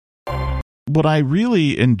what I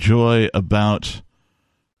really enjoy about,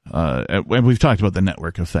 and we've talked about the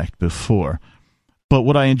network effect before, but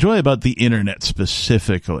what I enjoy about the internet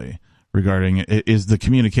specifically regarding it is the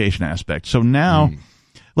communication aspect. So now,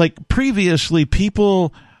 like previously,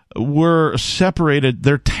 people were separated,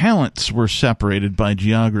 their talents were separated by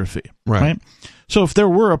geography, right? So if there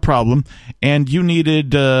were a problem and you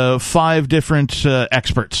needed 5 different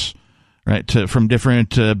experts, right, from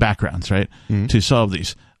different backgrounds, right, to solve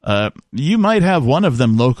these, you might have one of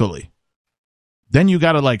them locally. Then you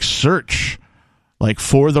got to like search like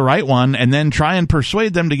for the right one and then try and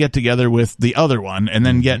persuade them to get together with the other one and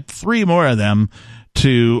then get 3 more of them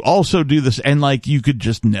to also do this. And like you could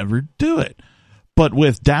just never do it. But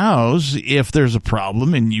with DAOs, if there's a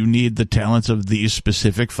problem and you need the talents of these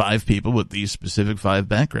specific 5 people with these specific 5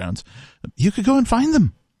 backgrounds, you could go and find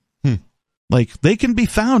them. Like they can be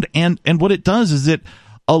found. And what it does is it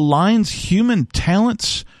aligns human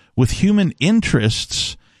talents with human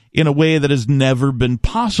interests in a way that has never been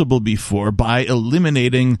possible before by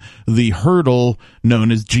eliminating the hurdle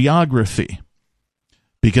known as geography.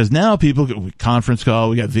 Because now people conference call,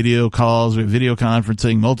 we got video calls, we have video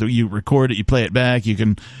conferencing, you record it, you play it back, you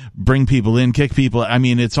can bring people in, kick people. I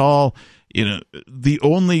mean, it's all, the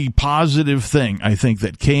only positive thing I think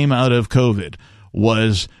that came out of COVID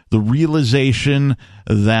was the realization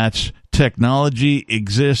that technology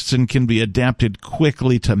exists and can be adapted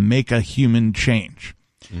quickly to make a human change.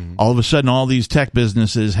 All of a sudden, all these tech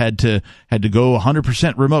businesses had to go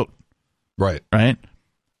 100% remote. Right.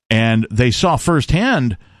 And they saw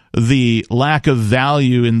firsthand the lack of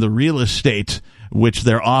value in the real estate which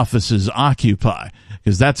their offices occupy,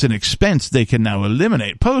 because that's an expense they can now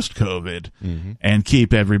eliminate post-COVID and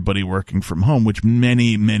keep everybody working from home, which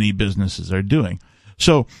many, many businesses are doing.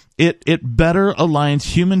 So it better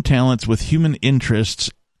aligns human talents with human interests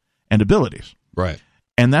and abilities. Right.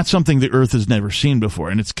 And that's something the Earth has never seen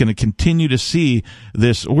before, and it's going to continue to see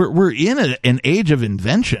this. We're in an age of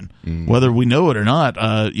invention, whether we know it or not.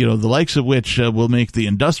 The likes of which will make the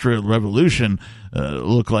Industrial Revolution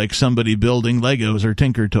look like somebody building Legos or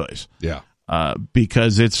Tinker Toys. Yeah.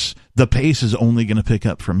 Because the pace is only going to pick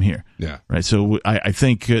up from here. Yeah. Right. So I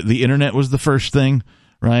think the internet was the first thing.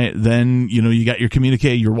 Right. Then you got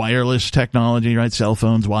your wireless technology, right? Cell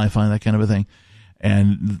phones, Wi-Fi, that kind of a thing,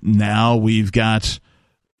 and now we've got.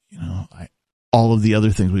 All of the other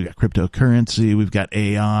things. We've got cryptocurrency, we've got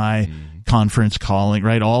AI, conference calling,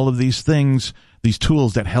 right? All of these things, these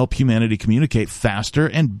tools that help humanity communicate faster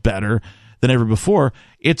and better than ever before.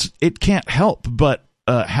 It can't help but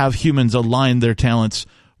have humans align their talents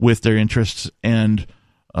with their interests and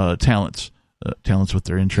talents with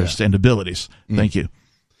their interests and abilities. Thank you.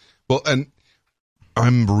 Well, and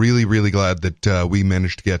I'm really, really glad that we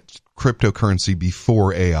managed to get cryptocurrency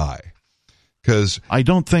before AI. Because I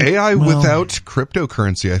don't think AI without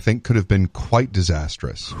cryptocurrency, I think, could have been quite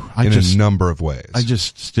disastrous in a number of ways. I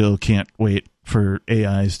just still can't wait for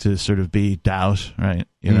AIs to sort of be DAOs, right?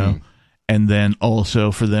 And then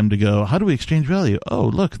also for them to go, how do we exchange value? Oh,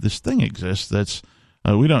 look, this thing exists that's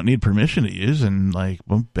we don't need permission to use, and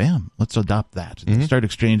well, bam, let's adopt that and start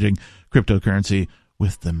exchanging cryptocurrency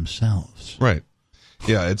with themselves. Right.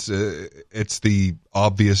 Yeah, it's the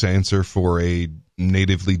obvious answer for a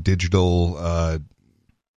natively digital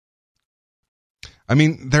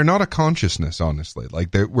they're not a consciousness, honestly.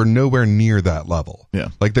 We're nowhere near that level. Yeah.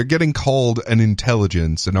 They're getting called an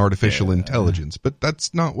artificial intelligence, but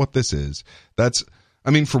that's not what this is.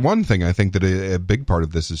 For one thing, I think that a big part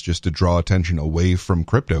of this is just to draw attention away from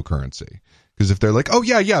cryptocurrency. Because if they're like, oh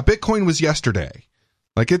yeah, Bitcoin was yesterday.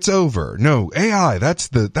 It's over. No, AI, that's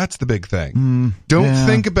the big thing. Don't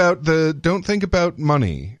think about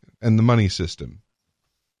money and the money system.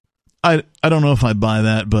 I don't know if I buy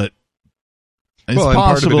that, but it's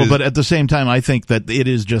possible. But at the same time, I think that it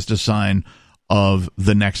is just a sign of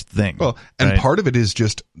the next thing. Well, and part of it is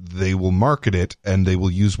just they will market it and they will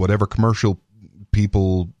use whatever commercial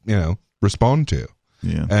people, respond to.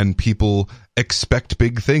 Yeah. And people expect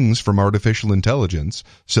big things from artificial intelligence,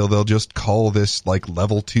 so they'll just call this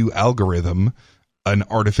level 2 algorithm an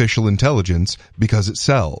artificial intelligence because it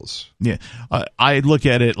sells. Yeah. I look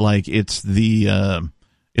at it like it's the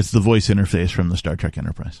voice interface from the Star Trek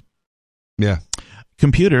Enterprise. Yeah.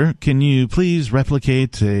 Computer, can you please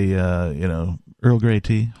replicate a Earl Grey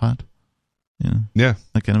tea hot? Yeah.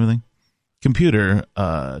 That kind of a thing. Computer,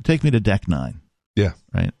 take me to deck 9. Yeah.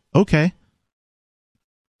 Right. Okay.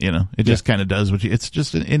 It just kind of does what it's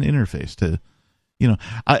just an interface to,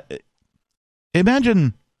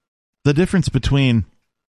 imagine the difference between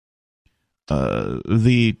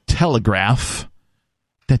the telegraph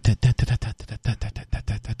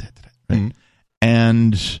right,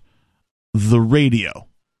 and the radio.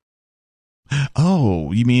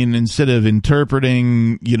 Oh, you mean instead of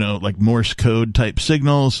interpreting, like Morse code type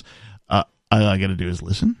signals, all I got to do is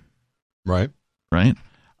listen? Right. Right?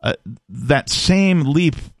 That same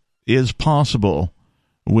leap is possible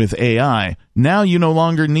with AI. Now you no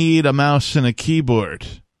longer need a mouse and a keyboard.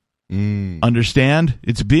 Understand?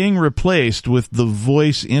 It's being replaced with the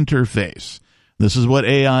voice interface. This is what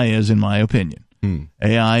AI is, in my opinion.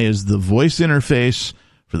 AI is the voice interface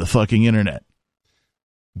for the fucking internet.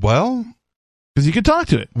 Well, because you can talk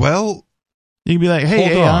to it. Well, you can be like,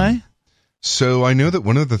 "Hey, AI." On. So I know that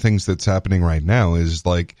one of the things that's happening right now is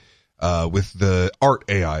like with the art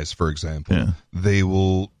AIs, for example, they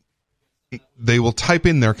will type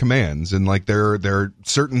in their commands, and like there are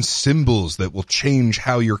certain symbols that will change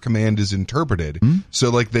how your command is interpreted. So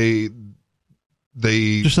like they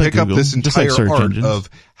just pick like up this entire art engines. of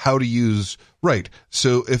how to use. Right.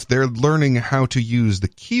 So if they're learning how to use the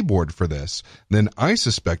keyboard for this, then I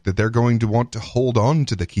suspect that they're going to want to hold on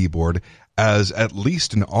to the keyboard as at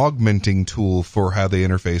least an augmenting tool for how they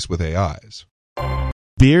interface with AIs.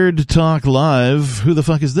 Beard Talk Live. Who the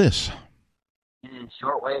fuck is this?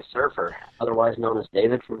 Shortwave surfer, otherwise known as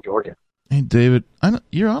David from Georgia. Hey, David,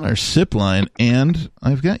 you're on our SIP line, and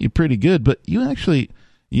I've got you pretty good, but you actually,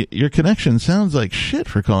 your connection sounds like shit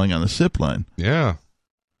for calling on the SIP line. Yeah.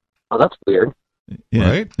 Oh, that's weird. Yeah,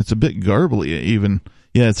 right? It's a bit garbly, even.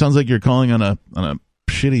 Yeah, it sounds like you're calling on a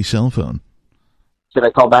shitty cell phone. Should I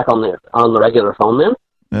call back on the regular phone then?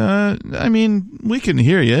 I mean, we can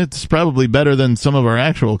hear you. It's probably better than some of our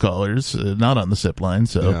actual callers, not on the SIP line.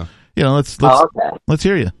 So, let's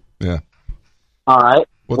hear you. Yeah. All right.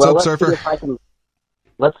 What's up, let's Surfer?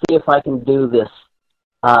 Let's see if I can do this.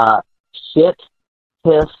 Shit,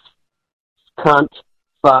 piss, cunt,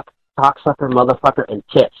 fuck, cocksucker, motherfucker, and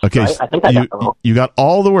tits. Okay, right? I think I got them all. You got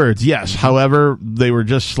all the words. Yes. However, they were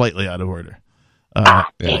just slightly out of order.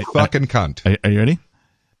 Fucking cunt. Are you ready?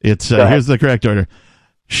 It's here's the correct order: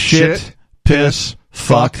 shit, piss,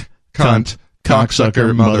 fuck, cunt,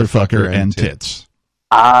 cocksucker, motherfucker, and tits.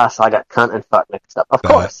 So I got cunt and fuck mixed up. Of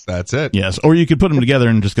course. That's it. Yes, or you could put them together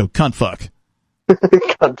and just go cunt fuck.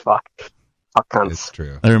 Cunt fuck. Fuck cunts. It's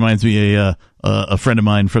true. That reminds me a friend of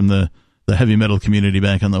mine from the heavy metal community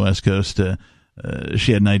back on the West Coast.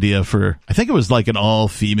 She had an idea for, I think it was like an all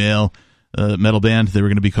female metal band. They were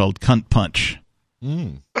going to be called Cunt Punch.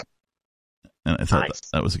 And I thought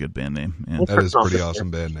that was a good band name. Yeah. That is a pretty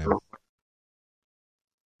awesome band name.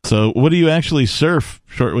 So, what do you actually surf,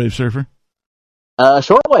 shortwave surfer?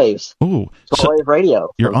 Shortwaves. Oh, shortwave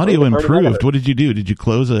radio. Your audio improved. What did you do? Did you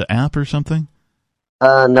close an app or something?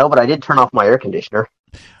 No, but I did turn off my air conditioner.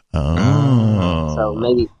 Oh. So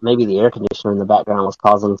maybe the air conditioner in the background was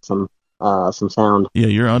causing some sound. Yeah,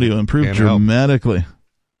 your audio improved dramatically.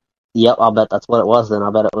 Yep, I'll bet that's what it was then.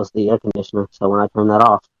 I bet it was the air conditioner. So when I turned that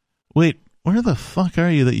off. Wait, where the fuck are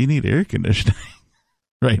you that you need air conditioning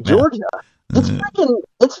right now? Georgia.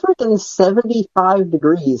 It's freaking 75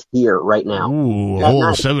 degrees here right now.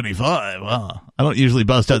 Ooh, 75. Wow. I don't usually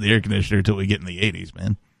bust out the air conditioner until we get in the 80s,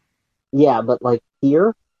 man. Yeah, but like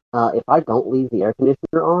here, if I don't leave the air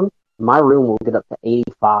conditioner on, my room will get up to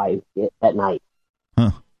 85 at night.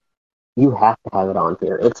 Huh. You have to have it on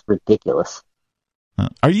here. It's ridiculous.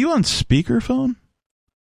 Are you on speakerphone?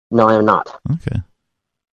 No, I am not. Okay.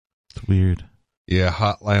 It's weird. Yeah,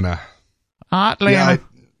 Hotlanta. Yeah,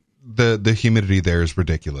 the humidity there is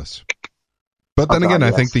ridiculous. But then again,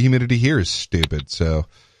 I think the humidity here is stupid, so.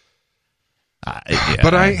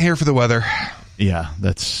 But I ain't here for the weather. Yeah,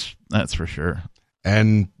 that's for sure.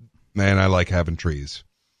 And, man, I like having trees.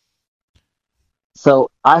 So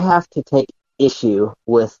I have to take issue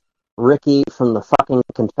with Ricky from the fucking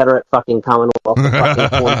Confederate fucking Commonwealth of fucking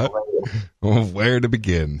Pennsylvania. Well, where to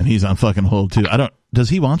begin? And he's on fucking hold too. Does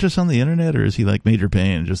he watch us on the internet, or is he like Major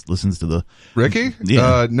Payne and just listens to the Ricky?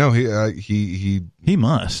 Yeah. No, he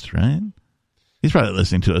must, right? He's probably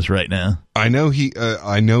listening to us right now. I know he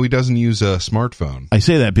doesn't use a smartphone. I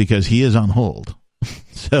say that because he is on hold.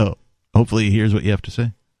 So hopefully he hears what you have to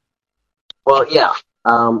say. Well, yeah.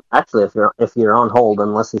 Actually, if you're on hold,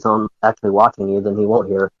 unless he's on actually watching you, then he won't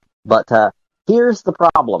hear. But here's the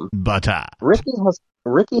problem.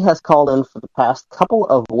 Ricky has called in for the past couple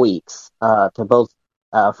of weeks to both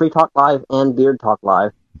Free Talk Live and Beard Talk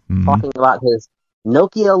Live, talking about his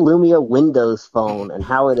Nokia Lumia Windows phone and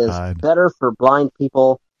how it is better for blind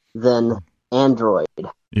people than Android.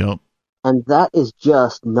 Yep. And that is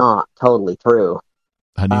just not totally true.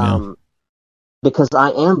 How do you know? Because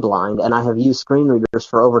I am blind and I have used screen readers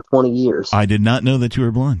for over 20 years. I did not know that you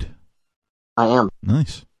were blind. I am.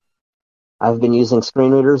 Nice. I've been using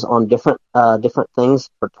screen readers on different things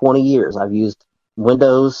for 20 years. I've used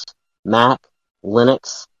Windows Mac,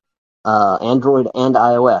 Linux, Android, and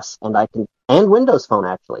iOS, and Windows Phone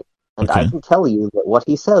actually. And I can tell you that what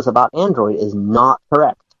he says about Android is not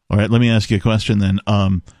correct. All right, let me ask you a question then.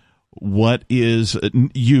 What is,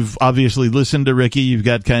 you've obviously listened to Ricky, you've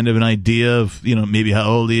got kind of an idea of, maybe how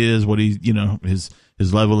old he is, what he, his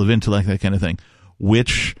level of intellect, that kind of thing.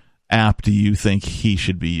 Which app do you think he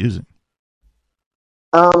should be using?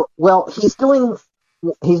 Well,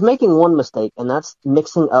 he's making one mistake, and that's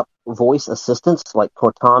mixing up voice assistants like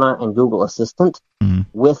Cortana and Google Assistant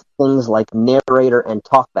with things like Narrator and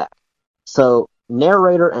TalkBack. So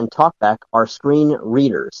Narrator and TalkBack are screen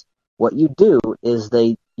readers. What you do is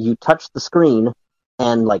you touch the screen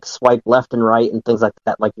and like swipe left and right and things like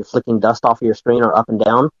that, like you're flicking dust off of your screen or up and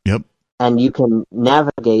down. Yep. And you can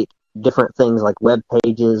navigate different things like web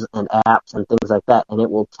pages and apps and things like that, and it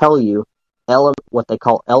will tell you what they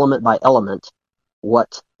call element by element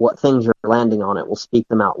what things you're landing on. It will speak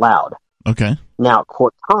them out loud. Okay. Now,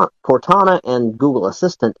 Cortana and Google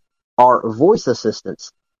Assistant are voice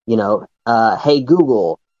assistants. Hey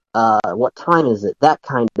Google, what time is it? That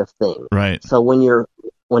kind of thing. Right. So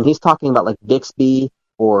when he's talking about like Bixby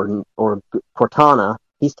or Cortana,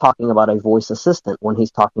 he's talking about a voice assistant. When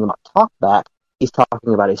he's talking about TalkBack, he's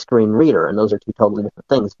talking about a screen reader, and those are two totally different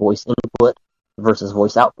things: voice input versus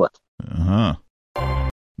voice output.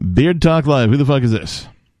 Beard Talk Live. Who the fuck is this?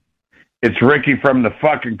 It's Ricky from the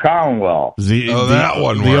fucking Commonwealth. That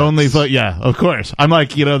one works. The only yeah, of course. I'm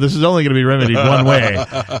like, this is only going to be remedied one way.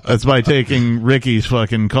 That's by taking Ricky's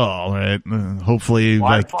fucking call, right? Hopefully,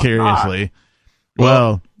 vicariously.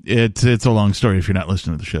 Well, it's a long story if you're not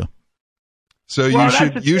listening to the show. So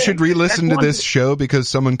you should re-listen to this show because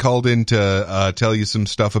someone called in to tell you some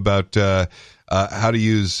stuff about how to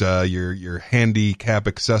use your handicap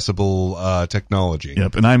accessible technology.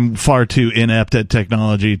 Yep, and I'm far too inept at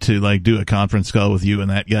technology to do a conference call with you and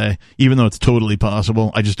that guy, even though it's totally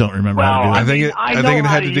possible. I just don't remember how to do it. I think it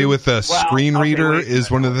had to do with a screen reader is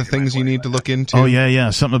one of the things you need to look into. Oh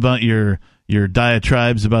yeah, something about your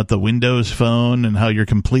diatribes about the Windows Phone and how you're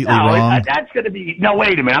completely wrong. That's going to be... No,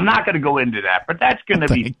 wait a minute. I'm not going to go into that, but that's going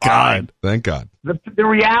to be fine. Thank God. The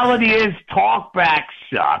reality is TalkBack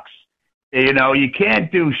sucks. You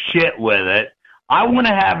can't do shit with it. I want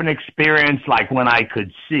to have an experience like when I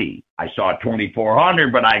could see. I saw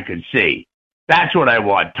 2400, but I could see. That's what I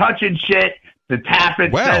want. Touching shit, to tap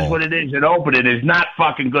it, says what it is, and open it is not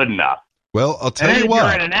fucking good enough. Well, I'll tell you what. And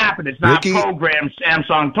if you're in an app and it's not programmed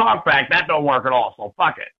Samsung TalkBack, that don't work at all, so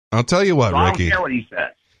fuck it. I'll tell you what, so Ricky. I don't care what he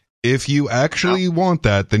says. If you actually want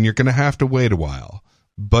that, then you're going to have to wait a while.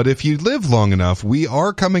 But if you live long enough, we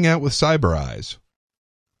are coming out with Cyber Eyes.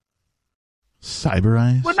 Cyber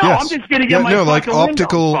Eyes? Well, no, yes. I'm just going to get my fucking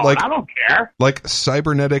optical, phone. I don't care. Like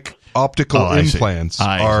cybernetic optical implants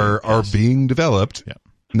are being developed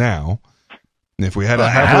now. If we had a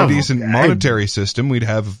halfway decent monetary system, we'd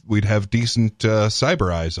have decent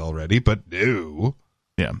Cyber Eyes already, but no.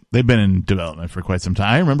 Yeah, they've been in development for quite some time.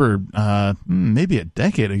 I remember maybe a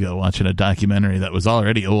decade ago watching a documentary that was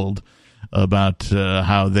already old about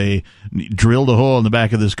how they drilled a hole in the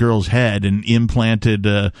back of this girl's head and implanted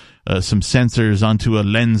some sensors onto a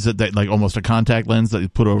lens that like almost a contact lens that they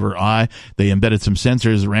put over her eye. They embedded some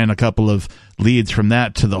sensors, ran a couple of leads from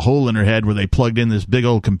that to the hole in her head where they plugged in this big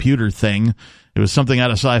old computer thing. It was something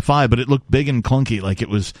out of sci-fi, but it looked big and clunky, like it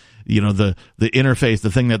was, the interface, the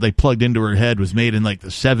thing that they plugged into her head was made in like the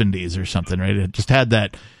 70s or something, right? It just had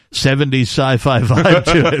that 70s sci-fi vibe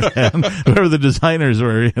to it, man. Whoever the designers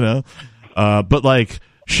were, but like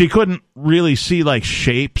she couldn't really see like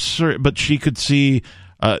shapes, but she could see.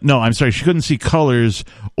 She couldn't see colors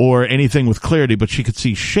or anything with clarity, but she could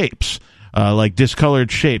see shapes, like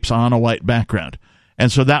discolored shapes on a white background, and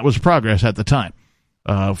so that was progress at the time.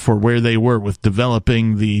 For where they were with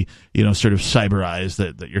developing the, sort of Cyber Eyes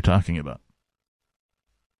that you're talking about.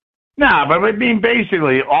 No, but I mean,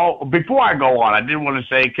 basically, before I go on, I did want to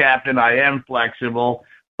say, Captain, I am flexible.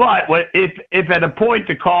 But if at a point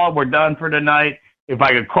to call, we're done for tonight. If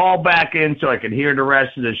I could call back in so I could hear the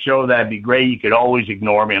rest of the show, that'd be great. You could always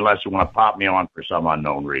ignore me unless you want to pop me on for some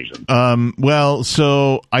unknown reason. Well,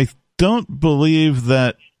 so I don't believe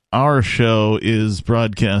that our show is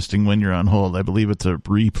broadcasting when you're on hold. I believe it's a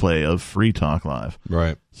replay of Free Talk Live.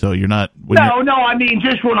 Right. So you're not... No, I mean,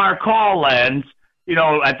 just when our call ends,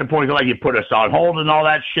 at the point like you put us on hold and all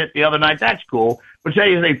that shit the other night, that's cool. But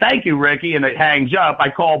say you say, thank you, Ricky, and it hangs up, I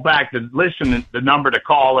call back to listen, the number to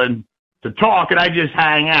call in to talk, and I just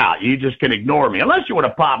hang out. You just can ignore me, unless you want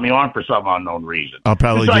to pop me on for some unknown reason. I'll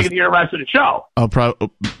probably so I can hear the rest of the show.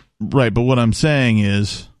 Right, but what I'm saying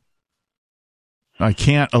is... I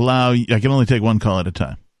can only take one call at a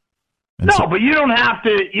time. but you don't have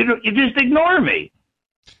to. You just ignore me.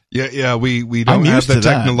 Yeah. We don't have the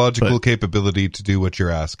technological capability to do what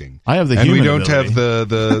you're asking. I have the and human we don't ability. have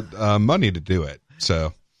the money to do it.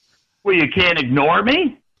 So. Well, you can't ignore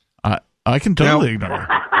me. I can totally ignore it.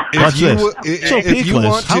 If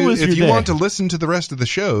you want to listen to the rest of the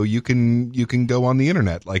show, you can go on the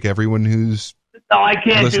internet like everyone who's I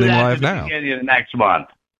can't listening do that live now. Beginning of next month.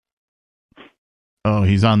 Oh,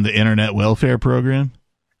 he's on the internet welfare program?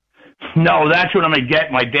 No, that's when I'm going to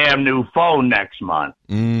get my damn new phone next month.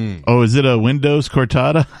 Oh, is it a Windows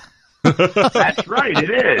Cortana? That's right, it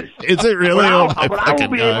is. Is it really? But I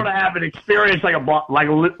won't be able to have an experience like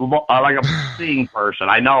a seeing person.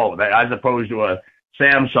 I know that, as opposed to a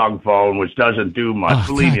Samsung phone, which doesn't do much.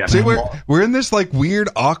 Believe me. See, we're in this like weird,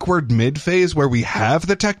 awkward mid phase where we have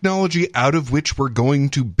the technology out of which we're going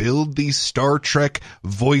to build the Star Trek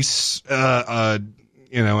voice,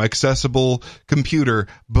 accessible computer,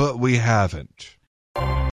 but we haven't.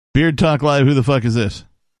 Beard Talk Live. Who the fuck is this?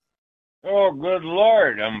 Oh, good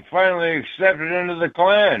Lord! I'm finally accepted into the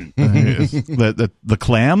clan. the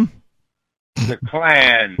clam? The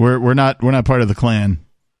clan. We're not part of the clan.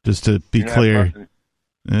 Just to be clear.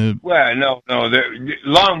 Well, no.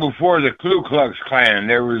 Long before the Ku Klux Klan,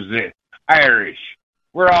 there was the Irish.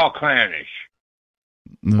 We're all clannish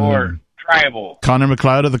or tribal. Connor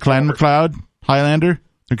McLeod of the Clan McLeod, Highlander.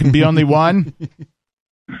 There can be only one.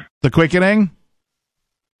 The Quickening.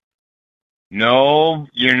 No,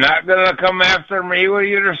 you're not going to come after me with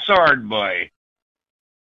your sword, boy.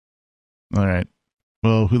 All right.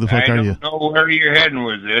 Well, who the fuck are you? I don't know where you're heading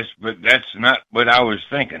with this, but that's not what I was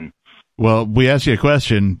thinking. Well, we asked you a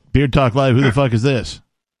question. Beard Talk Live, who the fuck is this?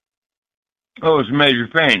 Oh, it's Major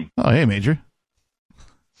Payne. Oh, hey, Major.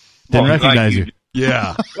 Didn't recognize you.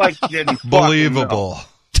 Yeah. Like you didn't believable.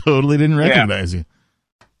 Totally didn't recognize you.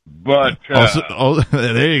 But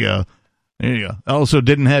there you go. There you go. Also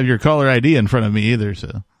didn't have your caller ID in front of me either,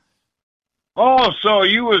 so. Oh, so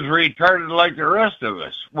you was retarded like the rest of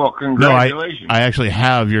us. Well, congratulations. No, I actually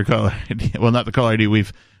have your caller ID. Well, not the caller ID.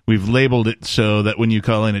 We've labeled it so that when you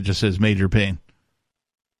call in, it just says Major Payne.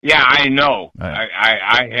 Yeah, I know. Right.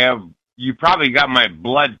 I have. You probably got my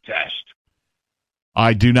blood test.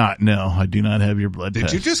 I do not know. I do not have your blood test.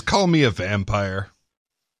 Did you just call me a vampire?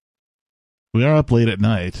 We are up late at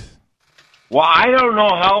night. Well, I don't know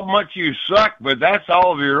how much you suck, but that's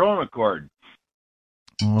all of your own accord.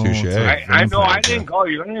 Oh, touche. I know I didn't call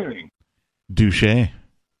you anything. Douche.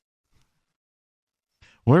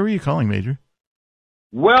 Where were you calling, Major?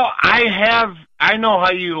 Well, I know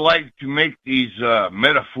how you like to make these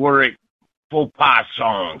metaphoric faux pas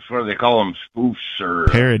songs. What do they call them? Spoofs or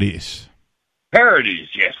parodies. Parodies,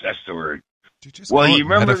 yes, that's the word. Well, you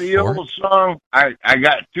remember the old song, I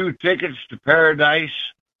got 2 tickets to paradise?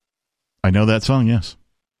 I know that song, yes.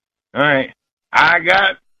 All right. I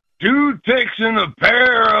got 2 ticks in the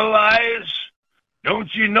paralyze.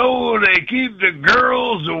 Don't you know they keep the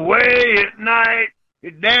girls away at night?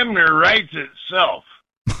 It damn near writes itself.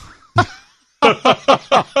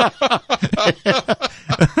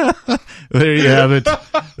 There you have it.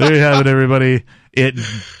 There you have it, everybody.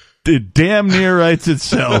 It damn near writes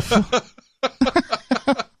itself.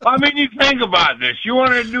 I mean, you think about this. You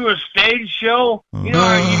want to do a stage show? You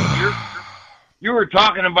know, you were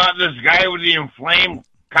talking about this guy with the inflamed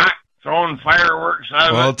cock throwing fireworks out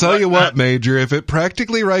of it. Well, I'll tell you what, Major. If it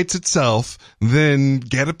practically writes itself, then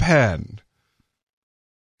get a pen.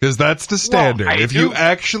 Because that's the standard. Well, if you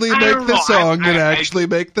actually make the song, then actually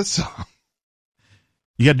make the song.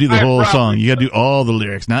 You got to do the whole song. You got to do all the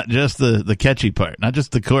lyrics, not just the catchy part, not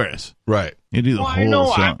just the chorus. Right. You do the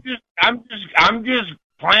whole song. I'm just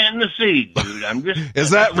planting the seed, dude. Is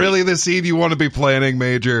that really the seed you want to be planting,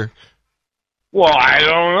 Major? Well, I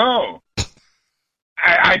don't know.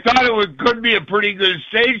 I thought it could be a pretty good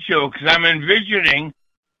stage show because I'm envisioning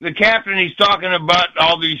the captain. He's talking about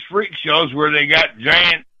all these freak shows where they got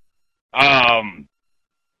giant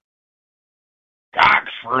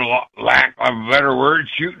cocks, for lack of a better word,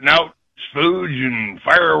 shooting out spooge and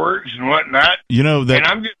fireworks and whatnot. You know that.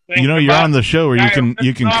 I'm just you're on the show where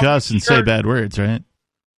you can cuss and say bad words, right?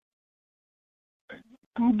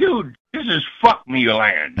 Dude, this is fuck me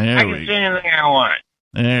land. I can say anything I want.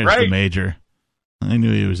 There's the Major. I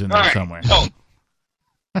knew he was in there somewhere. So,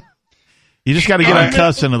 you just got to get on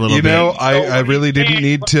cussing a little bit. You know, I really didn't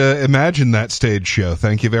need to imagine that stage show.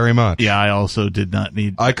 Thank you very much. Yeah, I also did not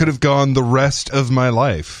need. I could have gone the rest of my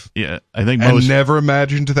life. Yeah, I think and never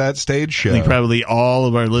imagined that stage show. I think probably all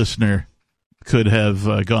of our listener could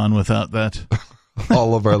have gone without that.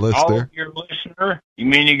 All of our listener. All of your listener? You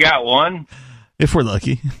mean you got one? If we're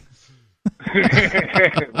lucky.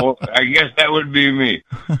 Well, I guess that would be me.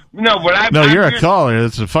 No, but you're a caller.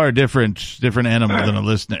 It's a far different animal than a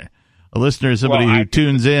listener. A listener is somebody who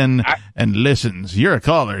tunes in and listens. You're a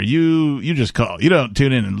caller. You just call. You don't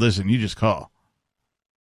tune in and listen. You just call.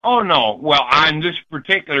 Oh, no. Well, on this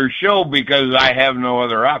particular show, because I have no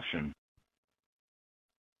other option.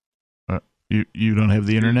 You don't have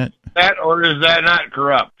the internet? That, or is that not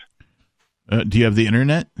corrupt? Do you have the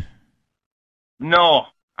internet? No.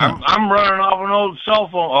 I'm running off an old cell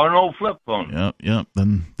phone or an old flip phone. Yep.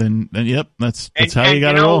 Then yep. That's how you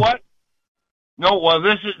got to roll. What? No, well,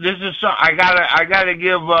 this is I gotta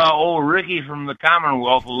give old Ricky from the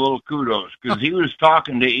Commonwealth a little kudos, because he was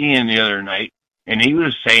talking to Ian the other night, and he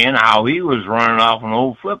was saying how he was running off an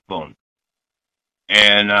old flip phone,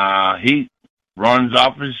 and he runs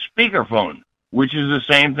off his speakerphone, which is the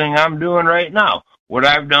same thing I'm doing right now. What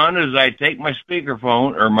I've done is I take my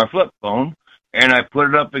speakerphone or my flip phone and I put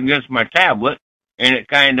it up against my tablet, and it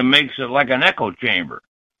kind of makes it like an echo chamber.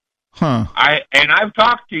 Huh. I've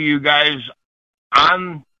talked to you guys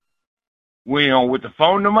on, with the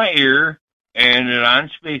phone to my ear and it on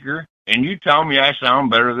speaker, and you tell me I sound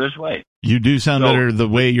better this way. You do sound better the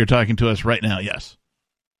way you're talking to us right now, yes.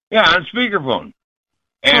 Yeah, on speakerphone.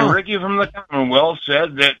 And Ricky from the Commonwealth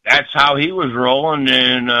said that's how he was rolling,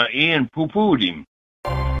 and Ian poo-pooed him.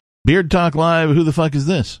 Beard Talk Live, who the fuck is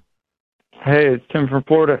this? Hey, it's Tim from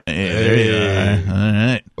Florida. Hey. All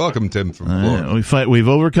right. Welcome, Tim from Florida. We've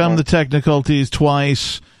overcome the technicalities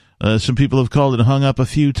twice. Some people have called and hung up a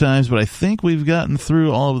few times, but I think we've gotten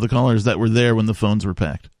through all of the callers that were there when the phones were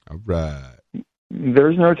packed. All right.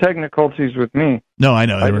 There's no technicalities with me. No, I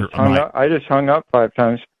know. I just hung up 5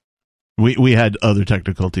 times. We had other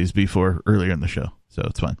technicalities before earlier in the show, so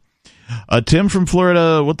it's fine. Tim from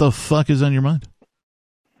Florida, what the fuck is on your mind?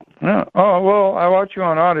 Well, I watch you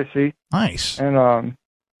on Odyssey. Nice. And awesome.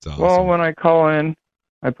 Well, when I call in,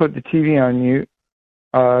 I put the TV on mute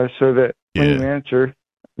so that when you answer,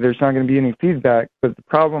 there's not going to be any feedback. But the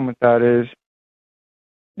problem with that is,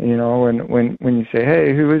 when you say,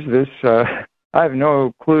 "Hey, who is this?" I have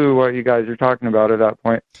no clue what you guys are talking about at that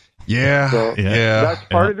point. Yeah, so that's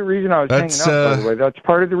part of the reason I was hanging up, by the way. That's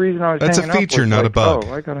part of the reason I was hanging up. That's a feature, not a bug.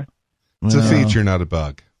 It's a feature, not a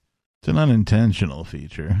bug. It's an unintentional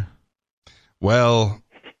feature. Well,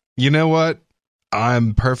 you know what?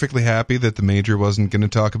 I'm perfectly happy that the Major wasn't going to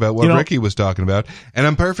talk about what Ricky was talking about, and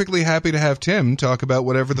I'm perfectly happy to have Tim talk about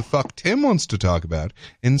whatever the fuck Tim wants to talk about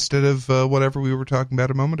instead of whatever we were talking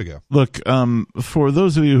about a moment ago. Look, for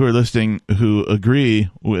those of you who are listening who agree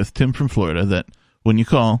with Tim from Florida that when you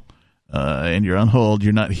call and you're on hold,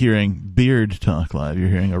 you're not hearing Beard Talk Live, you're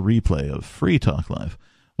hearing a replay of Free Talk Live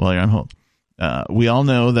while you're on hold. We all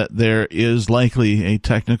know that there is likely a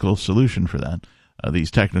technical solution for that.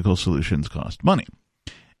 These technical solutions cost money.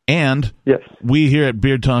 And we here at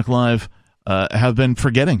Beard Talk Live have been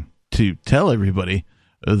forgetting to tell everybody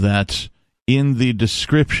that in the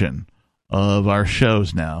description of our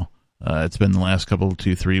shows now, it's been the last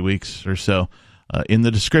 2-3 weeks or so, in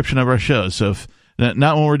the description of our shows, so if,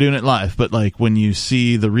 not when we're doing it live, but like when you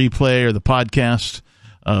see the replay or the podcast,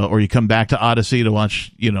 or you come back to Odyssey to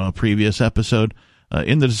watch, a previous episode,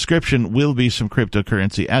 in the description will be some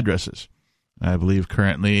cryptocurrency addresses. I believe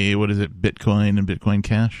currently, what is it, Bitcoin and Bitcoin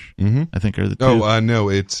Cash? Mm-hmm. I think are the two. Oh, no,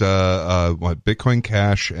 it's Bitcoin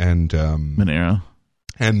Cash and Monero.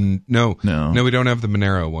 And no, we don't have the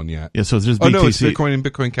Monero one yet. Yeah, so there's BTC. Oh, no, it's Bitcoin and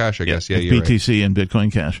Bitcoin Cash, I guess. Yeah, you're BTC right. and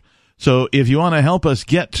Bitcoin Cash. So if you want to help us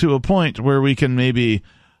get to a point where we can maybe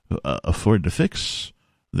afford to fix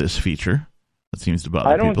this feature that seems to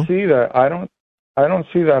bother people. I don't see that. I don't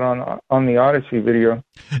see that on the Odyssey video.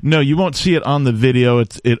 No, you won't see it on the video.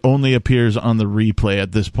 It only appears on the replay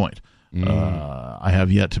at this point. I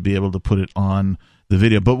have yet to be able to put it on the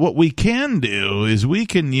video. But what we can do is we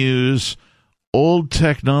can use old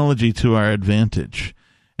technology to our advantage.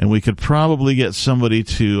 And we could probably get somebody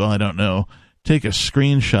to, I don't know, take a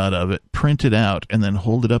screenshot of it, print it out, and then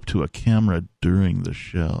hold it up to a camera during the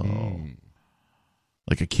show.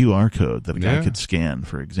 Like a QR code that a guy could scan,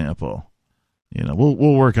 for example.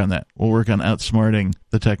 We'll work on that. We'll work on outsmarting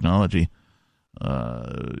the technology.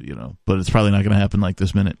 But it's probably not going to happen like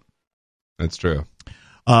this minute. That's true.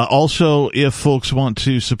 Also, if folks want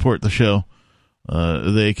to support the show,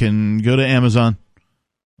 they can go to Amazon.com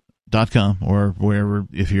or wherever,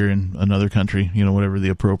 if you're in another country, whatever the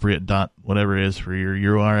appropriate whatever is for your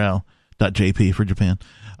URL, .jp for Japan,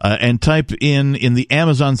 and type in the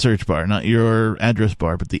Amazon search bar, not your address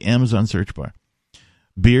bar, but the Amazon search bar,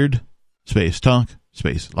 Beard space talk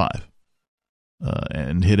space live,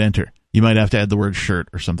 and hit enter. You might have to add the word shirt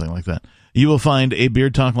or something like that. You will find a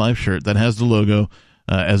Beard Talk Live shirt that has the logo.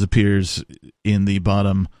 as appears in the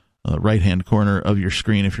bottom right-hand corner of your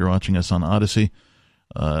screen if you're watching us on Odyssey.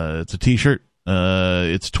 It's a T-shirt.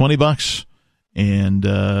 It's $20, and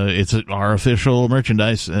it's our official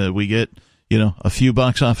merchandise. We get a few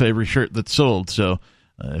bucks off every shirt that's sold. So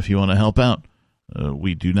if you want to help out,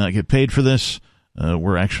 we do not get paid for this.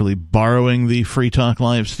 We're actually borrowing the Free Talk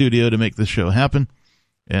Live studio to make this show happen.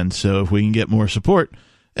 And so if we can get more support,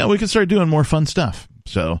 we can start doing more fun stuff.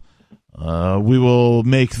 So we will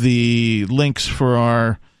make the links for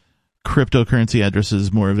our cryptocurrency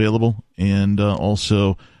addresses more available, and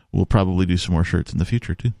also we'll probably do some more shirts in the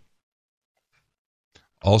future too.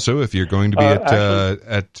 Also, if you're going to be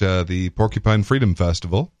at the Porcupine Freedom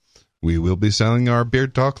Festival, we will be selling our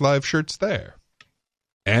Beard Talk Live shirts there,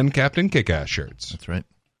 and Captain Kickass shirts. That's right.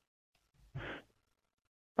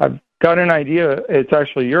 I've got an idea. It's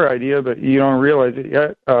actually your idea, but you don't realize it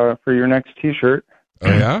yet. For your next T-shirt. Oh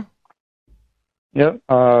yeah. Yep.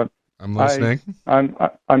 I'm listening.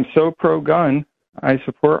 I'm so pro-gun. I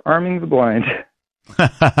support arming the blind. And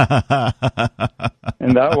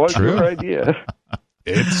that was True. your idea.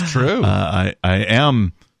 It's true. I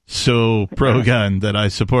am so pro-gun that I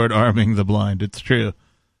support arming the blind. It's true.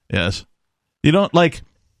 Yes. You don't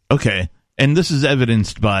okay, and this is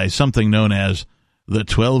evidenced by something known as the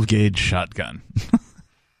 12-gauge shotgun.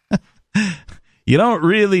 You don't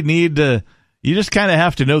really need to, you just kind of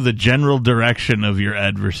have to know the general direction of your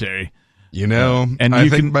adversary. And I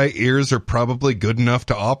think my ears are probably good enough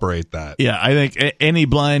to operate that. Yeah, I think any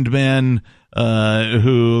blind man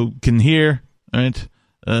who can hear, right,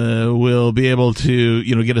 will be able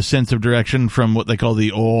to, get a sense of direction from what they call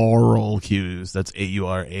the aural cues. That's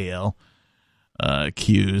AURAL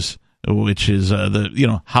cues, which is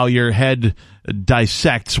how your head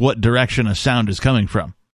dissects what direction a sound is coming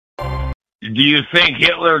from. Do you think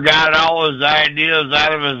Hitler got all his ideas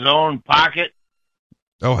out of his own pocket?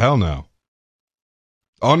 Oh, hell no.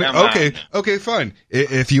 Okay, fine.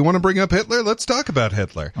 If you want to bring up Hitler, let's talk about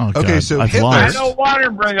Hitler. Oh, okay, God, so Hitler. I don't want to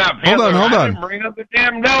bring up Hitler. Hold on. I didn't bring up the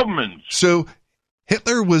damn Dobermans. So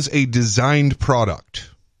Hitler was a designed product.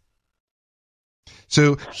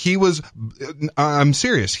 So he was, I'm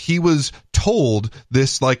serious, he was told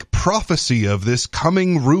this prophecy of this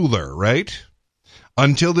coming ruler, right?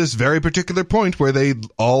 Until this very particular point where they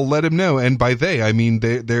all let him know, and by they, I mean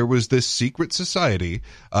there was this secret society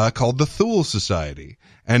called the Thule Society,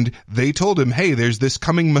 and they told him, hey, there's this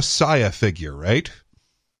coming Messiah figure, right?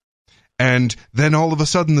 And then all of a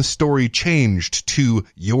sudden the story changed to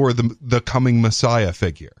you're the coming Messiah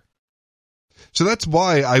figure. So that's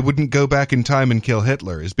why I wouldn't go back in time and kill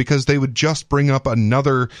Hitler, is because they would just bring up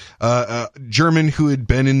another German who had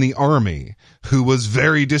been in the army, who was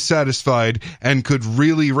very dissatisfied and could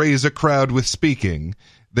really raise a crowd with speaking.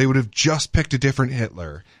 They would have just picked a different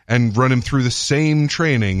Hitler and run him through the same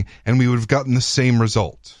training, and we would have gotten the same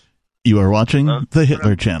result. You are watching the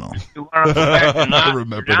Hitler Channel. I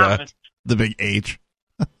remember that. The big H.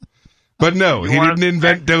 But no, he didn't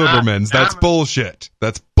invent Dobermans. That's bullshit.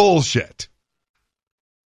 That's bullshit.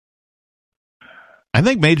 I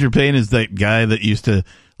think Major Payne is that guy that used to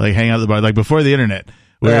hang out at the bar, before the internet,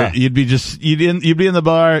 where you'd be in the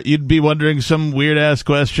bar, you'd be wondering some weird ass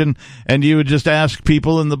question, and you would just ask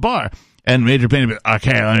people in the bar, and Major Payne would be,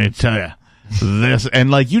 okay, let me tell you this,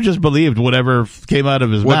 and you just believed whatever came out of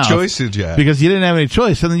his mouth. What choice did you have? Because you didn't have any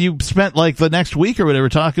choice, and then you spent the next week or whatever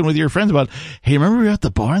talking with your friends about, hey, remember we were at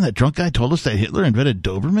the bar and that drunk guy told us that Hitler invented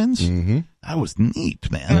Dobermans? Mm-hmm. That was neat,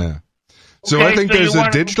 man. Yeah. So okay, I think so there's a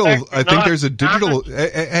digital. I think there's a digital.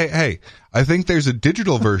 Hey! I think there's a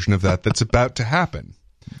digital version of that that's about to happen.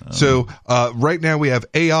 So right now we have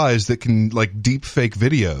AIs that can deep fake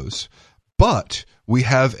videos, but we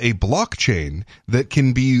have a blockchain that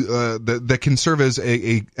can be that can serve as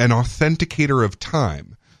an authenticator of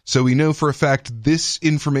time. So we know for a fact this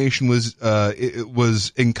information was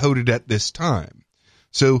encoded at this time.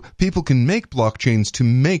 So people can make blockchains to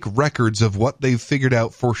make records of what they've figured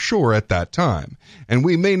out for sure at that time. And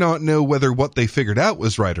we may not know whether what they figured out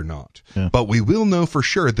was right or not. Yeah. But we will know for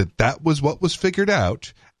sure that that was what was figured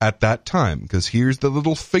out at that time. Because here's the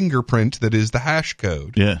little fingerprint that is the hash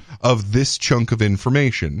code of this chunk of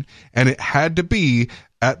information. And it had to be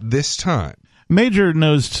at this time. Major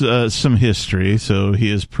knows some history, so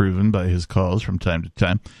he is proven by his calls from time to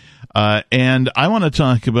time. And I want to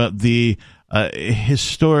talk about the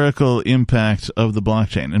historical impact of the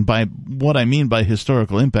blockchain. And by what I mean by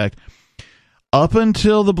historical impact, up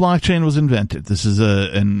until the blockchain was invented, this is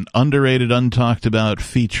an underrated, untalked about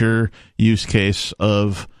feature use case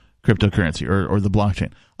of cryptocurrency or the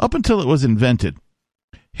blockchain. Up until it was invented,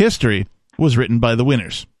 history was written by the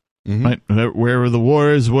winners. right? Wherever the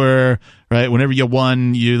wars were, right? Whenever you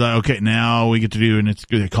won, you're like, okay, now we get to do, and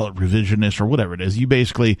they call it revisionist or whatever it is. You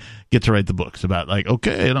basically get to write the books about, like,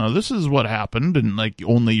 okay, this is what happened, and like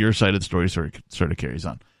only your side of the story sort of carries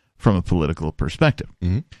on from a political perspective.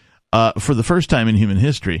 For the first time in human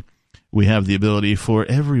history, we have the ability for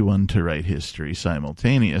everyone to write history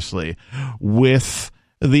simultaneously, with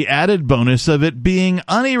the added bonus of it being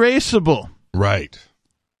unerasable. Right.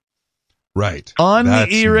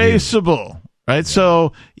 Unerasable. Right? Yeah.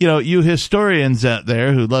 So, you historians out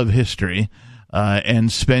there who love history and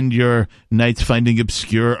spend your nights finding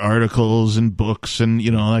obscure articles and books and,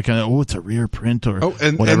 that kind of, it's a rare print or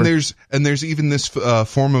whatever. And there's even this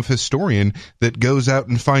form of historian that goes out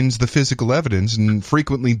and finds the physical evidence and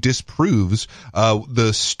frequently disproves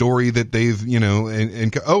the story that they've,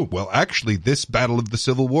 actually this battle of the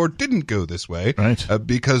Civil War didn't go this way. Right.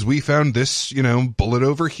 Because we found this, bullet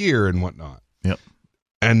over here and whatnot. Yep.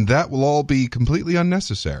 And that will all be completely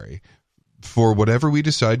unnecessary for whatever we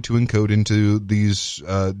decide to encode into these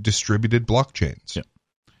distributed blockchains. Yeah.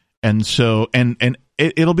 And so, and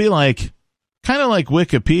it'll be like, kind of like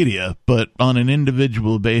Wikipedia, but on an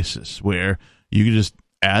individual basis where you can just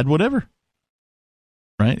add whatever,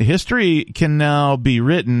 right? History can now be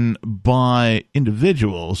written by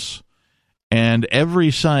individuals, and every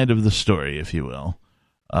side of the story, if you will,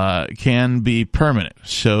 can be permanent,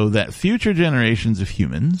 so that future generations of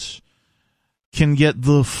humans can get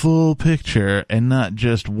the full picture and not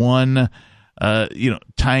just one,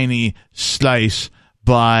 tiny slice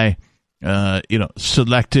by,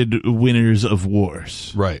 selected winners of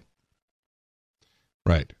wars. Right.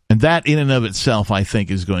 And that in and of itself, I think,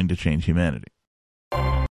 is going to change humanity.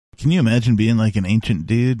 Can you imagine being like an ancient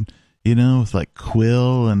dude, with like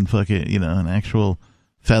quill and fucking, an actual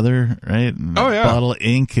feather, right? And a bottle of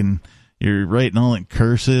ink, and you're writing all in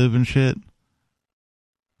cursive and shit.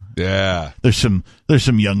 Yeah. There's some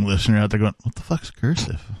young listener out there going, what the fuck's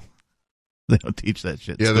cursive? They don't teach that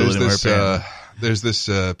shit. Yeah, there's this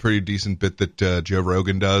pretty decent bit that Joe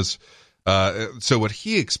Rogan does. So what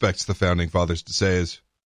he expects the founding fathers to say is,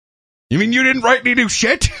 you mean you didn't write any new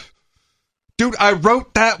shit? Dude, I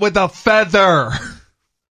wrote that with a feather.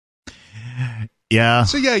 Yeah.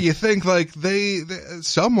 So yeah, you think like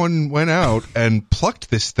someone went out and plucked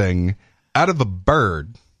this thing out of a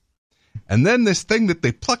bird. And then this thing that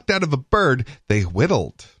they plucked out of a bird, they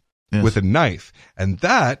whittled with a knife. And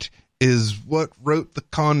that is what wrote the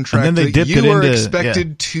contract that you were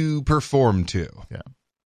expected to perform to. Yeah.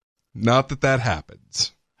 Not that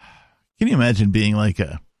happens. Can you imagine being like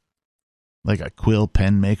a quill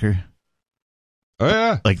pen maker? Oh,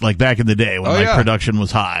 yeah. Like back in the day when production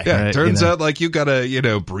was high. Yeah, right? It turns out like you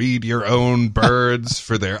gotta, breed your own birds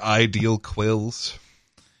for their ideal quills.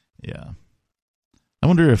 Yeah. I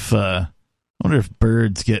wonder if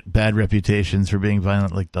birds get bad reputations for being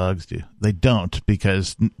violent like dogs do. They don't,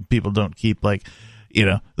 because people don't keep the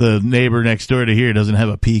neighbor next door to here doesn't have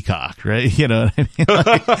a peacock, right? You know what I mean?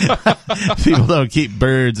 Like, people don't keep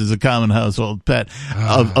birds as a common household pet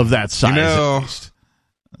of that size. At least.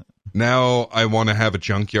 Now I want to have a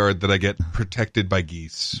junkyard that I get protected by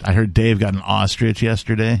geese. I heard Dave got an ostrich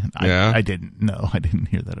yesterday. Yeah. I didn't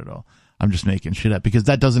hear that at all. I'm just making shit up because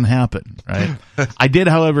that doesn't happen, right? I did,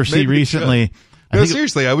 however, see recently. No,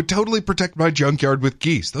 seriously, I would totally protect my junkyard with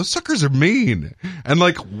geese. Those suckers are mean and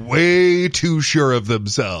way too sure of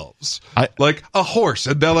themselves. Like a horse,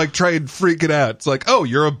 and they'll try and freak it out. It's like, oh,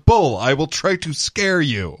 you're a bull. I will try to scare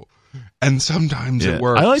you. And sometimes it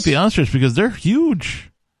works. I like the ostrich because they're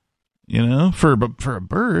huge. For a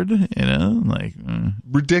bird,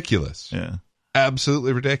 ridiculous. Yeah.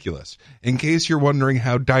 Absolutely ridiculous. In case you're wondering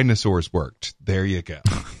how dinosaurs worked, there you go.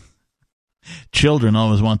 Children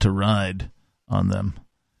always want to ride on them.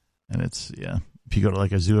 And it's, if you go to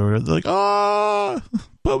a zoo, they're like, oh,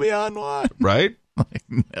 put me on one. Right?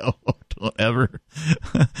 No, don't ever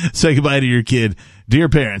say goodbye to your kid. Dear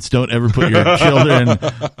parents, don't ever put your children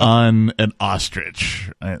on an ostrich.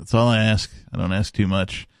 That's all I ask. I don't ask too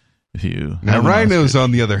much. Now rhinos,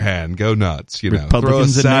 on the other hand, go nuts. Throw a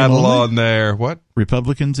saddle on there. What?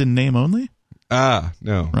 Republicans in name only? No.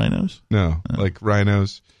 Rhinos? No, like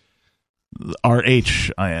rhinos.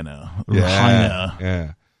 R-H-I-N-O.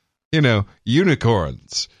 Yeah.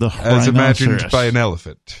 Unicorns. As imagined by an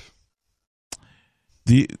elephant.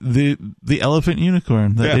 The elephant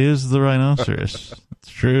unicorn. That is the rhinoceros. It's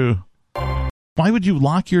true. Why would you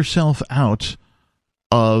lock yourself out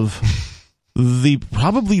of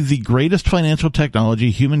probably the greatest financial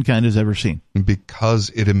technology humankind has ever seen? Because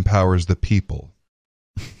it empowers the people.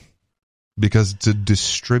 Because it's a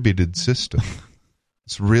distributed system.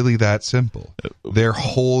 It's really that simple. Their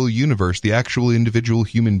whole universe, the actual individual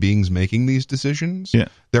human beings making these decisions,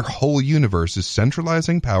 their whole universe is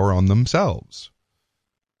centralizing power on themselves.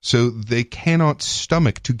 So they cannot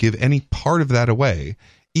stomach to give any part of that away,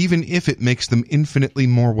 even if it makes them infinitely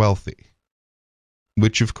more wealthy.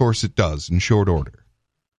 Which, of course, it does in short order.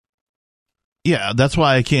 Yeah, that's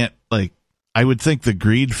why I can't, I would think the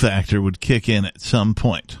greed factor would kick in at some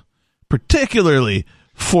point, particularly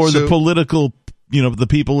for the political, the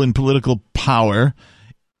people in political power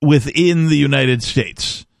within the United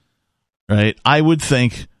States, right? I would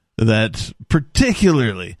think that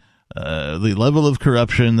particularly the level of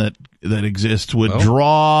corruption that exists would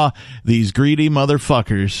draw these greedy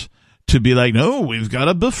motherfuckers to be like, no, we've got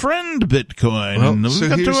to befriend Bitcoin, and we've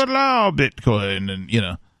got to allow Bitcoin,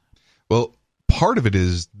 and, Well, part of it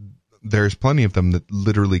is there's plenty of them that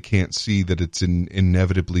literally can't see that it's an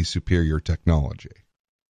inevitably superior technology.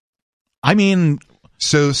 I mean,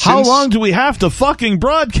 how long do we have to fucking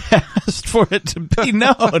broadcast for it to be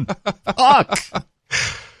known? Fuck.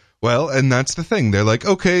 Well, and that's the thing. They're like,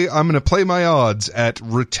 okay, I'm going to play my odds at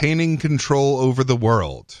retaining control over the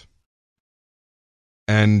world.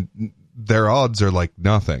 And their odds are like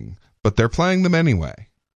nothing, but they're playing them anyway.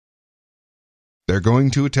 They're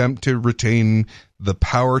going to attempt to retain the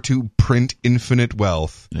power to print infinite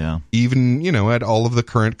wealth, even, at all of the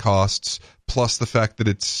current costs, plus the fact that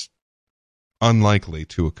it's unlikely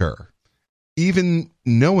to occur. Even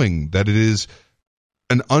knowing that it is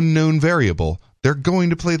an unknown variable, they're going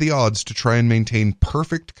to play the odds to try and maintain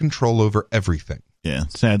perfect control over everything. Yeah,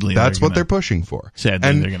 sadly. That's what they're pushing for.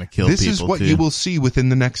 Sadly, they're going to kill people, this is what you will see within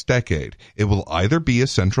the next decade. It will either be a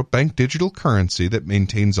central bank digital currency that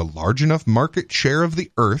maintains a large enough market share of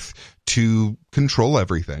the earth to control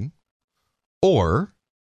everything, or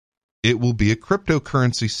it will be a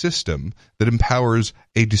cryptocurrency system that empowers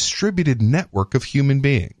a distributed network of human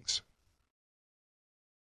beings.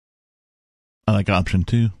 I like option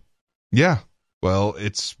 2. Yeah. Well,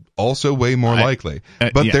 it's also way more likely,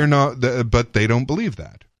 but they're not. But they don't believe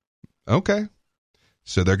that. Okay,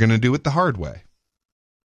 so they're going to do it the hard way.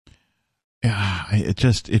 Yeah,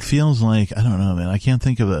 it feels like, I don't know, man. I can't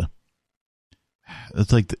think of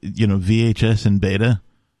it's like VHS and beta,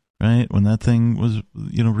 right? When that thing was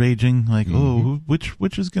raging, like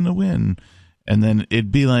which is going to win, and then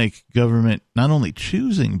it'd be like government not only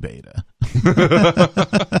choosing beta.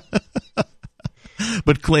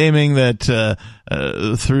 But claiming that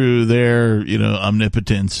through their,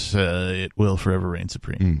 omnipotence, it will forever reign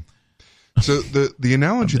supreme. So the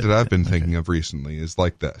analogy that I've been thinking of recently is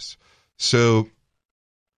like this. So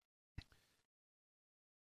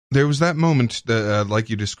there was that moment,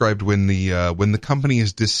 like you described, when the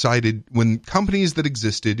companies that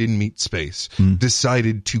existed in meat space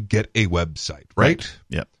decided to get a website, right?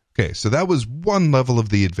 Yep. Okay, so that was one level of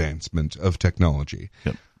the advancement of technology.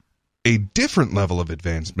 Yep. A different level of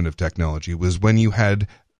advancement of technology was when you had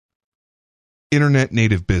internet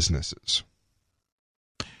native businesses,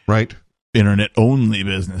 right? Internet only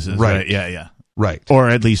businesses, right? Yeah. Right. Or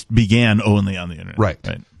at least began only on the internet. Right.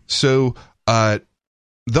 So,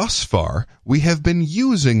 thus far, we have been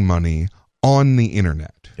using money on the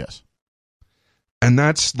internet. Yes. And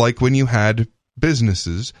that's like when you had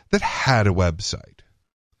businesses that had a website.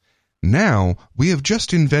 Now, we have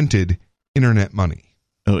just invented internet money.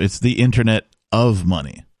 Oh, it's the internet of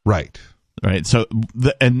money. Right. So,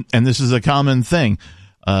 and this is a common thing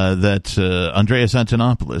that Andreas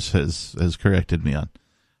Antonopoulos has corrected me on,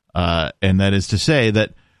 and that is to say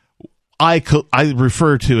that I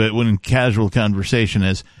refer to it when in casual conversation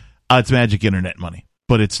as it's magic internet money,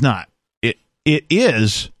 but it's not. It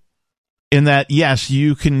is in that, yes,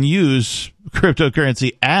 you can use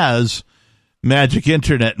cryptocurrency as magic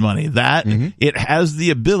internet money. That it has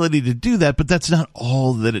the ability to do that, but that's not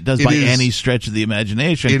all that it does by any stretch of the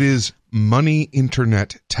imagination. It is money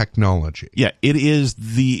internet technology. Yeah, it is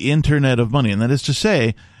the internet of money, and that is to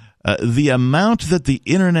say, the amount that the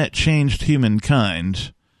internet changed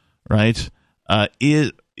humankind, right,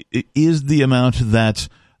 is the amount that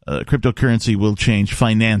cryptocurrency will change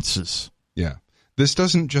finances. Yeah, this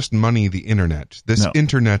doesn't just money the internet. This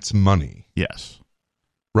internet's money. Yes.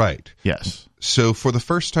 Right. Yes. So for the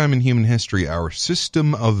first time in human history, our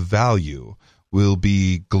system of value will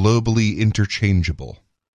be globally interchangeable.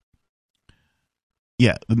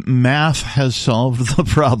 Yeah, math has solved the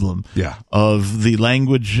problem of the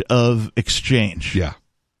language of exchange. Yeah.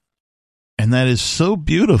 And that is so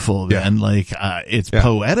beautiful, man. Like, it's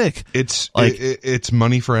poetic. It's like it's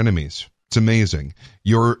money for enemies. It's amazing.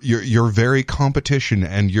 Your very competition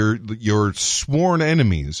and your sworn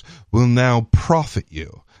enemies will now profit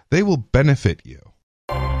you. They will benefit you.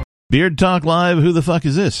 Beard Talk Live. Who the fuck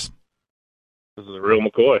is this? This is the real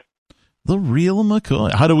McCoy. The real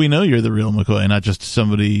McCoy. How do we know you're the real McCoy, not just some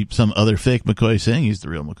other fake McCoy saying he's the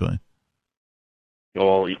real McCoy?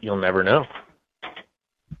 Well, you'll never know.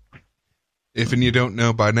 If and you don't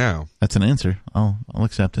know by now. That's an answer. I'll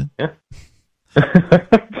accept it. Yeah.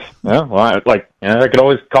 Well, I could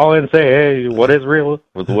always call in and say, hey, what is real?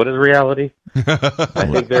 What is reality? I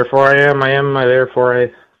think, therefore I am. I am, therefore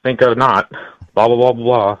I think of not. Blah, blah, blah,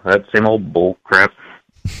 blah. That same old bull crap.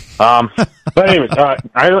 But anyways,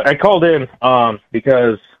 I called in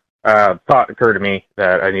because thought occurred to me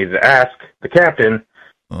that I needed to ask the captain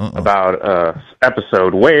about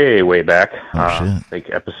episode way back. I think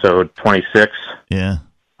episode 26. Yeah.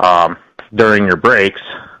 During your breaks,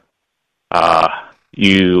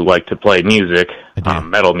 you like to play music,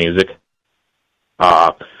 metal music.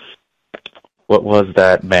 What was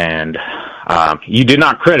that band? You did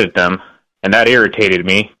not credit them, and that irritated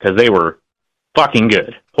me because they were fucking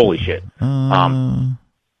good. Holy shit.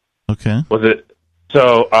 Okay. Was it?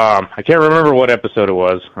 So, I can't remember what episode it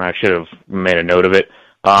was. I should have made a note of it.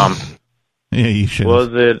 Yeah, you should. Was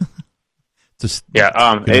it?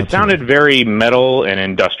 It sounded very metal and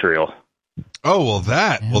industrial. Oh, well,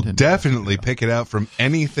 that will definitely pick it out from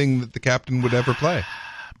anything that the captain would ever play.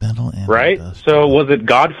 Metal and right? industrial. So, was it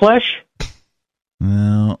Godflesh?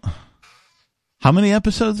 No. How many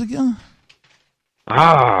episodes again?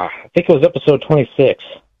 I think it was episode 26.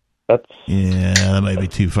 Yeah, that might be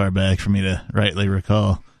too far back for me to rightly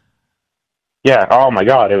recall. Yeah, oh my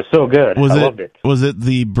god, it was so good. I loved it. Was it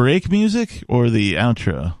the break music or the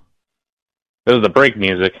outro? It was the break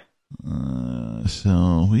music.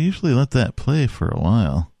 So we usually let that play for a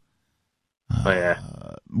while. Yeah.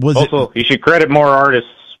 You should credit more artists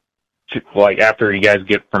after you guys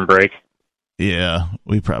get from break. Yeah,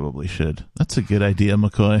 we probably should. That's a good idea,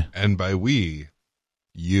 McCoy. And by we,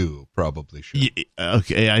 you probably should. Yeah,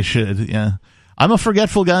 okay, I should, yeah. I'm a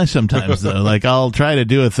forgetful guy sometimes, though. I'll try to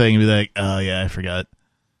do a thing and be like, oh, yeah, I forgot.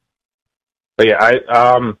 But yeah,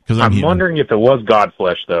 I'm wondering if it was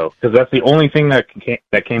Godflesh, though, because that's the only thing that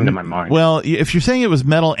came to my mind. Well, if you're saying it was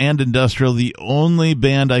metal and industrial, the only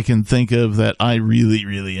band I can think of that I really,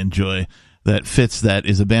 really enjoy that fits that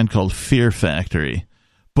is a band called Fear Factory.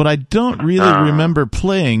 But I don't really remember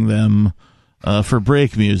playing them for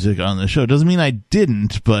break music on the show. Doesn't mean I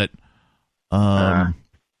didn't, but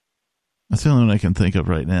that's the only one I can think of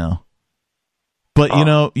right now. But,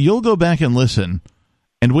 you'll go back and listen,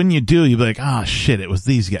 and when you do, you'll be like, shit, it was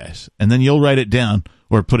these guys. And then you'll write it down,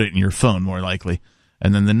 or put it in your phone, more likely.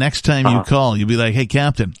 And then the next time you call, you'll be like, hey,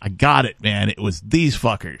 Captain, I got it, man. It was these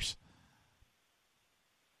fuckers.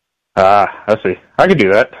 I see. I could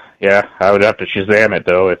do that. Yeah, I would have to Shazam it,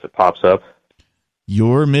 though, if it pops up.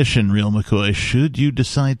 Your mission, Real McCoy, should you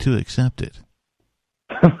decide to accept it.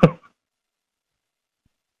 All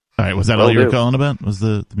right, was that all you were calling about? Was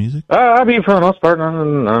the music? I mean, for the most part,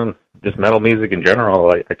 on just metal music in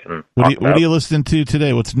general, I can What are you listening to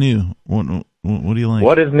today? What's new? What do you like?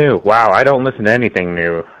 What is new? Wow, I don't listen to anything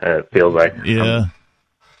new, it feels like. Yeah.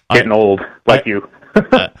 I'm getting old, you.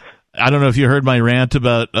 I don't know if you heard my rant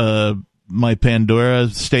about my Pandora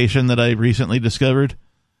station that I recently discovered.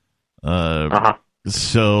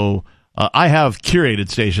 So I have curated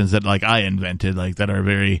stations that I invented, that are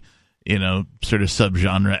very, sort of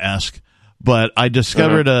subgenre-esque. But I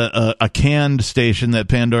discovered a canned station that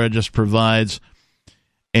Pandora just provides,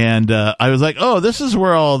 and I was like, oh, this is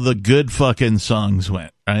where all the good fucking songs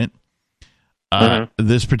went, right?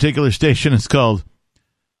 This particular station is called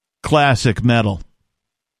Classic Metal.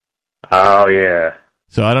 Oh, yeah.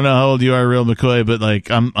 So I don't know how old you are, Real McCoy, but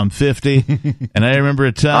I'm 50, and I remember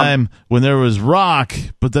a time when there was rock,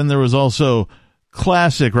 but then there was also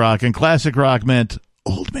classic rock, and classic rock meant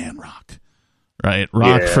old man rock, right?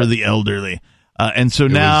 Rock for the elderly. And so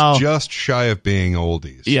now, was just shy of being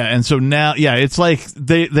oldies. Yeah, and so now, it's like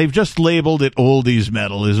they've just labeled it oldies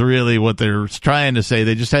metal is really what they're trying to say.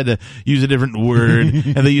 They just had to use a different word,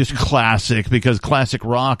 and they used classic because classic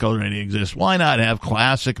rock already exists. Why not have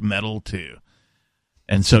classic metal too?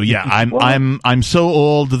 And so, I'm so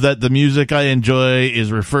old that the music I enjoy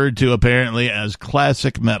is referred to apparently as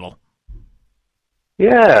classic metal.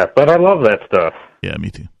 Yeah, but I love that stuff. Yeah, me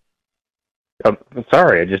too. I'm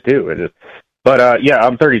sorry, I just do. But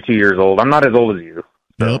I'm 32 years old. I'm not as old as you.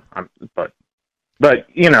 So yep. But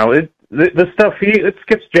the stuff it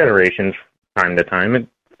skips generations time to time. It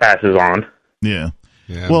passes on. Yeah.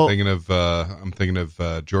 Yeah. I'm thinking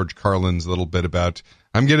of George Carlin's little bit about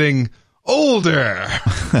I'm getting older.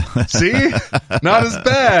 See? Not as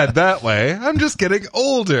bad that way. I'm just getting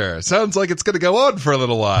older. Sounds like it's going to go on for a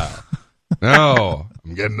little while. No,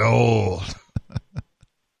 I'm getting old.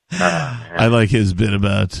 I like his bit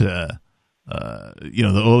about, the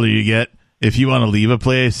older you get, if you want to leave a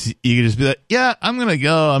place, you can just be like, yeah, I'm going to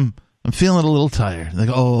go. I'm feeling a little tired. Like,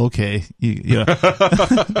 oh, okay. You know.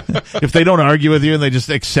 If they don't argue with you and they just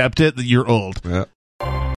accept it, that you're old. Yeah.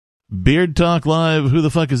 Beard Talk Live, who the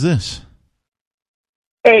fuck is this?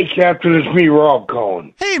 Hey, Captain, it's me, Rob,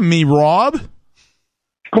 calling. Hey, me, Rob. What's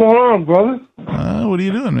going on, brother? What are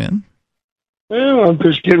you doing, man? Well, I'm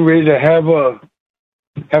just getting ready to have a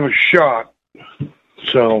shot.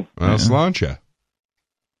 So, Sláinte.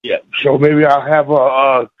 Yeah, so maybe I'll have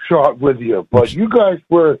a shot with you. But you guys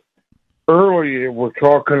were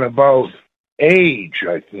talking about age,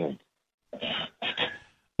 I think.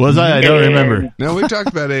 Was I? I don't remember. No, we talked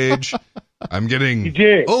about age. I'm getting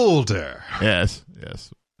older. Yes.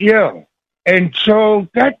 Yeah. And so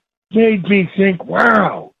that made me think,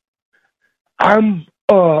 wow, I'm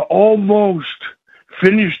almost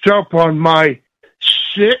finished up on my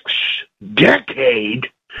 6th decade,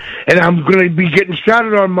 and I'm going to be getting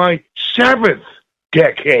started on my 7th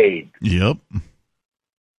decade. Yep.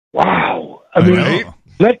 Wow. I mean,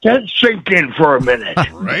 let that sink in for a minute.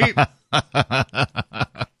 Right?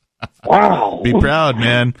 Wow. Be proud,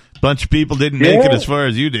 man. Bunch of people didn't make it as far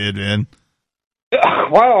as you did, man.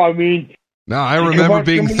 Wow, I mean... No, I remember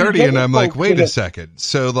being 30 and I'm like, wait a second.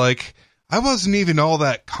 So, like, I wasn't even all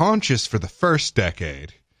that conscious for the first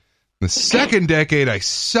decade. The second decade, I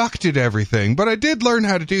sucked at everything, but I did learn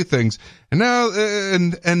how to do things. And now,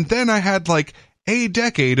 and then I had, like, a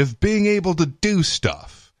decade of being able to do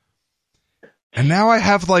stuff. And now I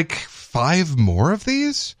have, like, 5 more of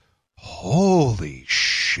these? Holy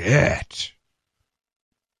shit.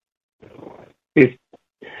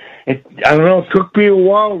 I don't know, it took me a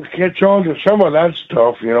while to catch on to some of that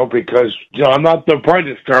stuff, because I'm not the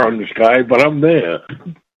brightest star in the sky, but I'm there.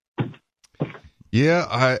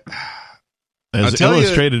 Yeah, As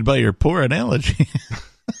illustrated by your poor analogy.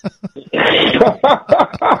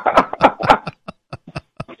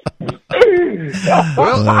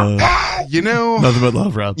 Well, nothing but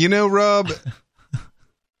love, Rob. Rob,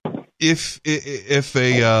 if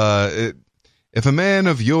a man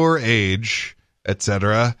of your age,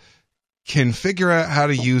 etc., can figure out how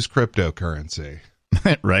to use cryptocurrency,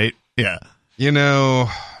 right? Yeah. No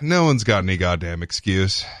one's got any goddamn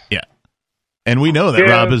excuse. Yeah. And we know that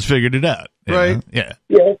Rob has figured it out. Right? Yeah.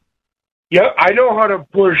 Yeah, I know how to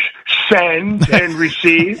push send and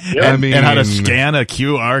receive. Yeah. I mean, and how to scan a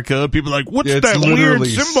QR code. People are like, what's that weird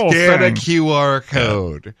symbol scan thing? A QR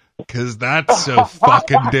code. Because that's so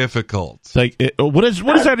fucking difficult. It's like, what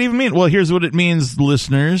does that even mean? Well, here's what it means,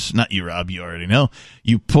 listeners. Not you, Rob. You already know.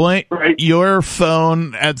 You point your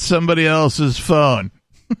phone at somebody else's phone.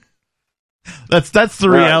 That's the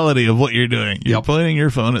reality of what you're doing. You're pointing your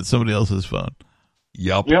phone at somebody else's phone.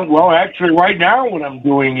 Yep. Yeah, well, actually, right now what I'm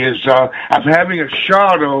doing is I'm having a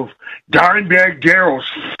shot of Dimebag Darrell's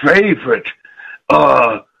favorite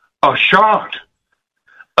shot.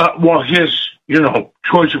 His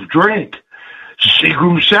choice of drink,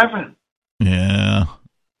 Seagram 7. Yeah.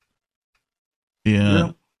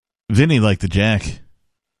 Vinny liked the Jack.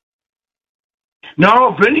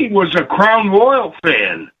 No, Vinny was a Crown Royal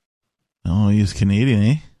fan. Oh, he was Canadian,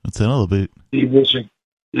 eh? What's that all about? He was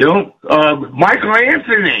Michael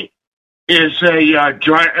Anthony is a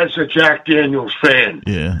Jack Daniels fan.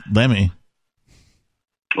 Yeah, Lemmy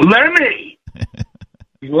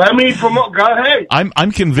from go ahead.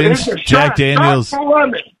 I'm convinced Jack Daniels.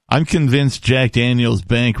 I'm convinced Jack Daniels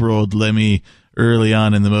bankrolled Lemmy early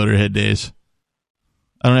on in the Motorhead days.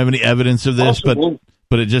 I don't have any evidence of this, but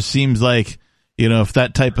it just seems like if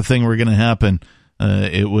that type of thing were going to happen,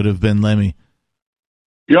 it would have been Lemmy.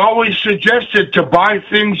 You always suggested to buy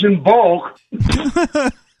things in bulk.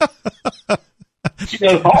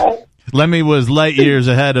 Lemmy was light years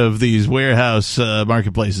ahead of these warehouse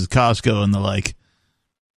marketplaces, Costco and the like.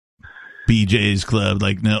 BJ's Club,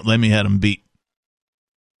 no, Lemmy had him beat.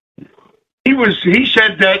 He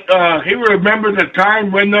said that he remembered the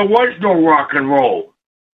time when there was no rock and roll.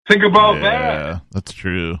 Think about that. Yeah, that's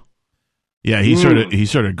true. Yeah, he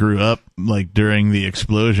sort of grew up during the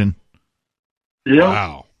explosion. Yeah.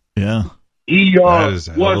 Wow. Yeah. He was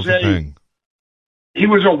thing. He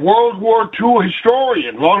was a World War II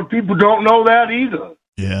historian. A lot of people don't know that either.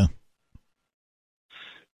 Yeah.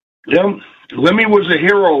 Yeah. Lemmy was a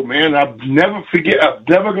hero, man. I'm never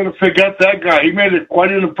going to forget that guy. He made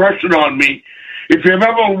quite an impression on me. If you've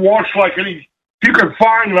ever watched if you could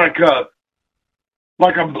find a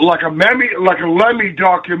Lemmy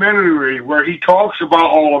documentary where he talks about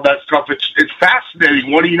all of that stuff, it's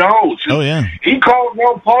fascinating what he knows. Oh yeah. He called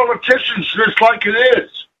all politicians just like it is.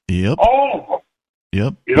 Yep. All of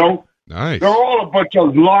them. Yep. Nice. They're all a bunch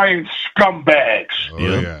of lying scumbags. Oh,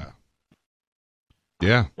 yeah.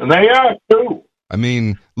 Yeah. And they are, too. I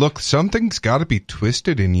mean, look, something's got to be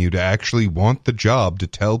twisted in you to actually want the job to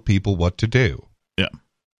tell people what to do. Yeah.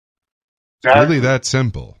 It's really that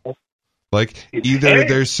simple. Like, either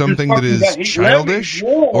there's something that is childish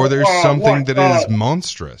or there's something that is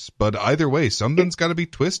monstrous. But either way, something's got to be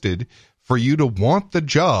twisted for you to want the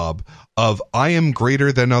job of I am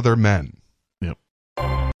greater than other men. Yep.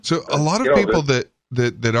 So a lot of people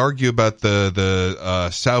that argue about the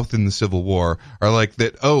South in the Civil War are like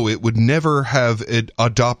that, it would never have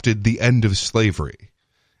adopted the end of slavery.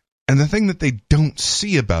 And the thing that they don't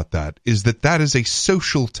see about that is that is a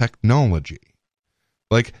social technology.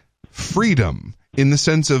 Like, freedom, in the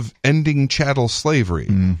sense of ending chattel slavery,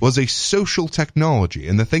 was a social technology.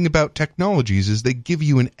 And the thing about technologies is they give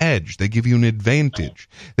you an edge. They give you an advantage.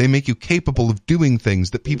 They make you capable of doing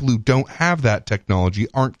things that people who don't have that technology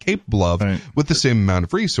aren't capable of with the same amount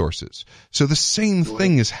of resources. So the same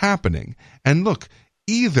thing is happening. And look,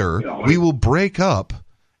 either we will break up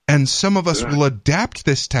and some of us will adapt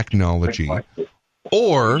this technology,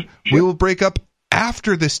 or we will break up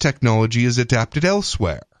after this technology is adapted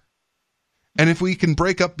elsewhere. And if we can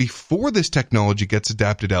break up before this technology gets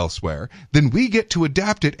adapted elsewhere, then we get to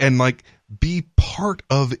adapt it and be part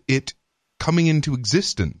of it coming into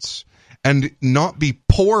existence and not be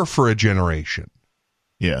poor for a generation.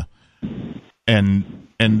 Yeah. And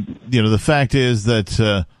the fact is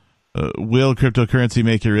that will cryptocurrency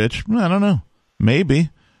make you rich? I don't know. Maybe.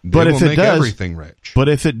 But if it does, everything rich. But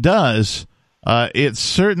if it does, it's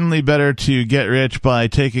certainly better to get rich by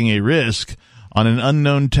taking a risk on an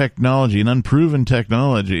unknown technology, an unproven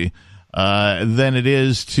technology, than it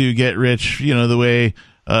is to get rich, the way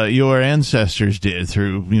your ancestors did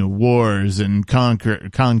through wars and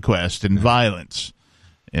conquest and violence.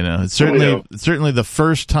 It's certainly the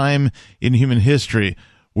first time in human history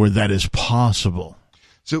where that is possible.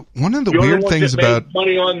 So one of the weird things about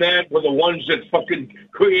money on that were the ones that fucking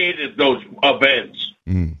created those events.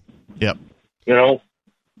 Yep.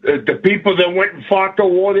 The people that went and fought the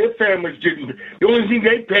war, their families didn't. The only thing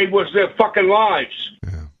they paid was their fucking lives.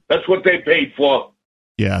 Yeah. That's what they paid for.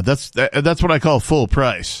 Yeah, that's what I call full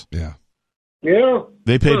price. Yeah. Yeah.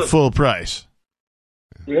 They paid full price.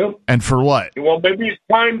 Yeah. And for what? Well, maybe it's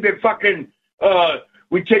time that fucking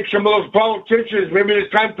we take some of those politicians. Maybe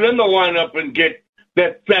it's time for them to line up and get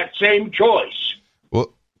that same choice.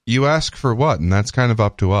 Well, you ask for what, and that's kind of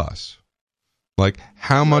up to us. Like,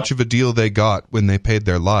 how much of a deal they got when they paid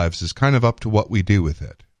their lives is kind of up to what we do with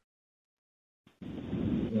it.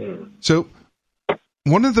 So,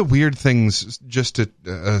 one of the weird things, just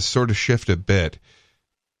to sort of shift a bit,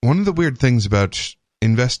 one of the weird things about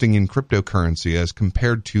investing in cryptocurrency as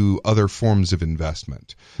compared to other forms of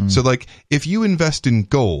investment. So, if you invest in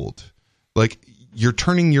gold, you're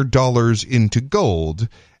turning your dollars into gold,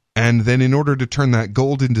 and then in order to turn that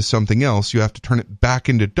gold into something else, you have to turn it back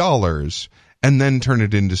into dollars, and then turn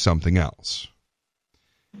it into something else.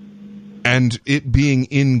 And it being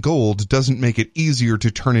in gold doesn't make it easier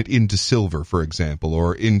to turn it into silver, for example,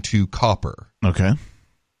 or into copper. Okay.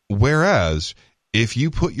 Whereas, if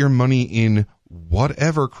you put your money in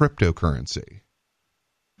whatever cryptocurrency,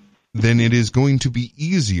 then it is going to be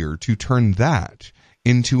easier to turn that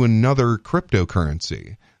into another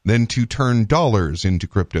cryptocurrency than to turn dollars into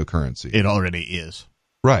cryptocurrency. It already is.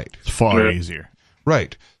 Right. It's far easier.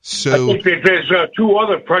 Right. So I think that there's two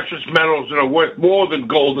other precious metals that are worth more than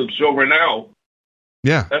gold and silver now.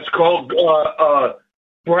 Yeah. That's called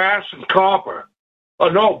brass and copper.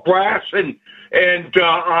 Brass and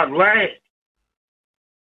lead.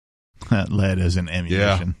 Lead as an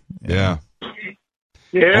ammunition. Yeah.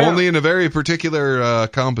 Only in a very particular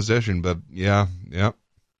composition, but yeah,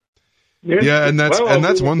 and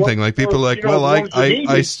that's one thing. Like, people are like,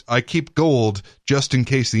 I keep gold just in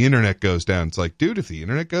case the internet goes down. It's like, dude, if the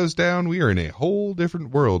internet goes down, we are in a whole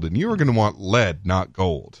different world, and you are going to want lead, not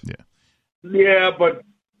gold. Yeah, but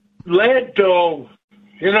lead, though,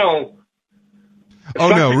 Oh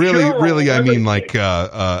no, really, I mean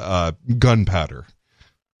gunpowder.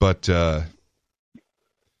 But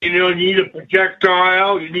you need a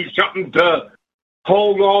projectile. You need something to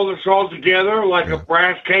hold all this all together, like a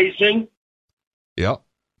brass casing. Yeah.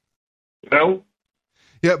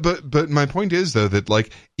 Yeah, but my point is, though, that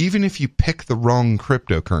even if you pick the wrong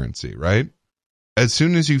cryptocurrency, right? As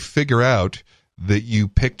soon as you figure out that you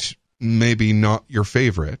picked maybe not your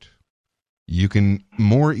favorite, you can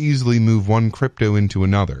more easily move one crypto into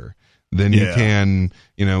another than you can,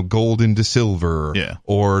 gold into silver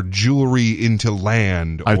or jewelry into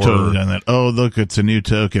land. I've totally done that. Oh, look, it's a new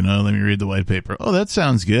token. Oh, let me read the white paper. Oh, that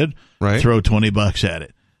sounds good. Right. Throw $20 at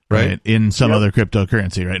it. right? In some other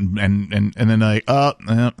cryptocurrency, right? And then like,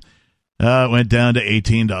 it went down to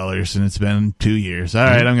 $18 and it's been 2 years. All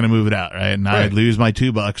right, I'm going to move it out, right? And I'd lose my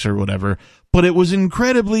 $2 or whatever. But it was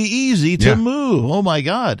incredibly easy to move. Oh my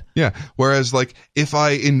God. Yeah. Whereas like if I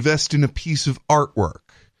invest in a piece of artwork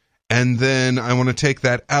and then I want to take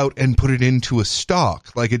that out and put it into a stock,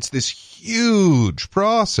 like it's this huge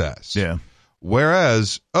process. Yeah.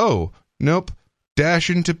 Whereas, nope, dash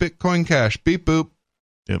into Bitcoin Cash, beep boop.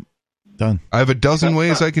 Yep. Done. I have a dozen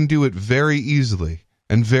ways I can do it very easily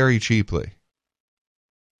and very cheaply.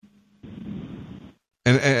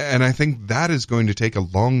 And I think that is going to take a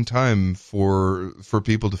long time for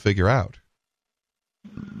people to figure out.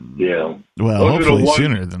 Yeah. Well, hopefully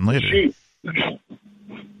sooner than later.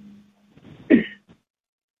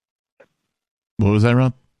 What was that,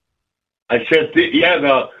 Rob? I said,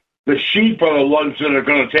 the sheep are the ones that are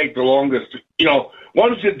going to take the longest.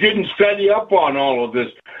 Ones that didn't study up on all of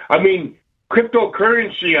this. I mean,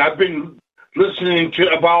 cryptocurrency, I've been listening to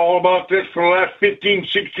all about this for the last 15,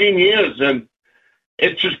 16 years, and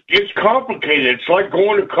it's complicated. It's like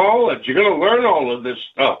going to college. You're going to learn all of this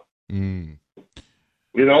stuff.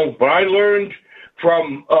 But I learned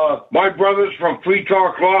from my brothers from Free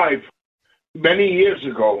Talk Live many years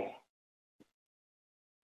ago.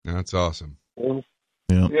 That's awesome.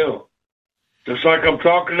 Yeah. Just like I'm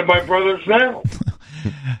talking to my brothers now.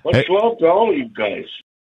 Much love to all of you guys.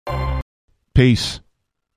 Peace.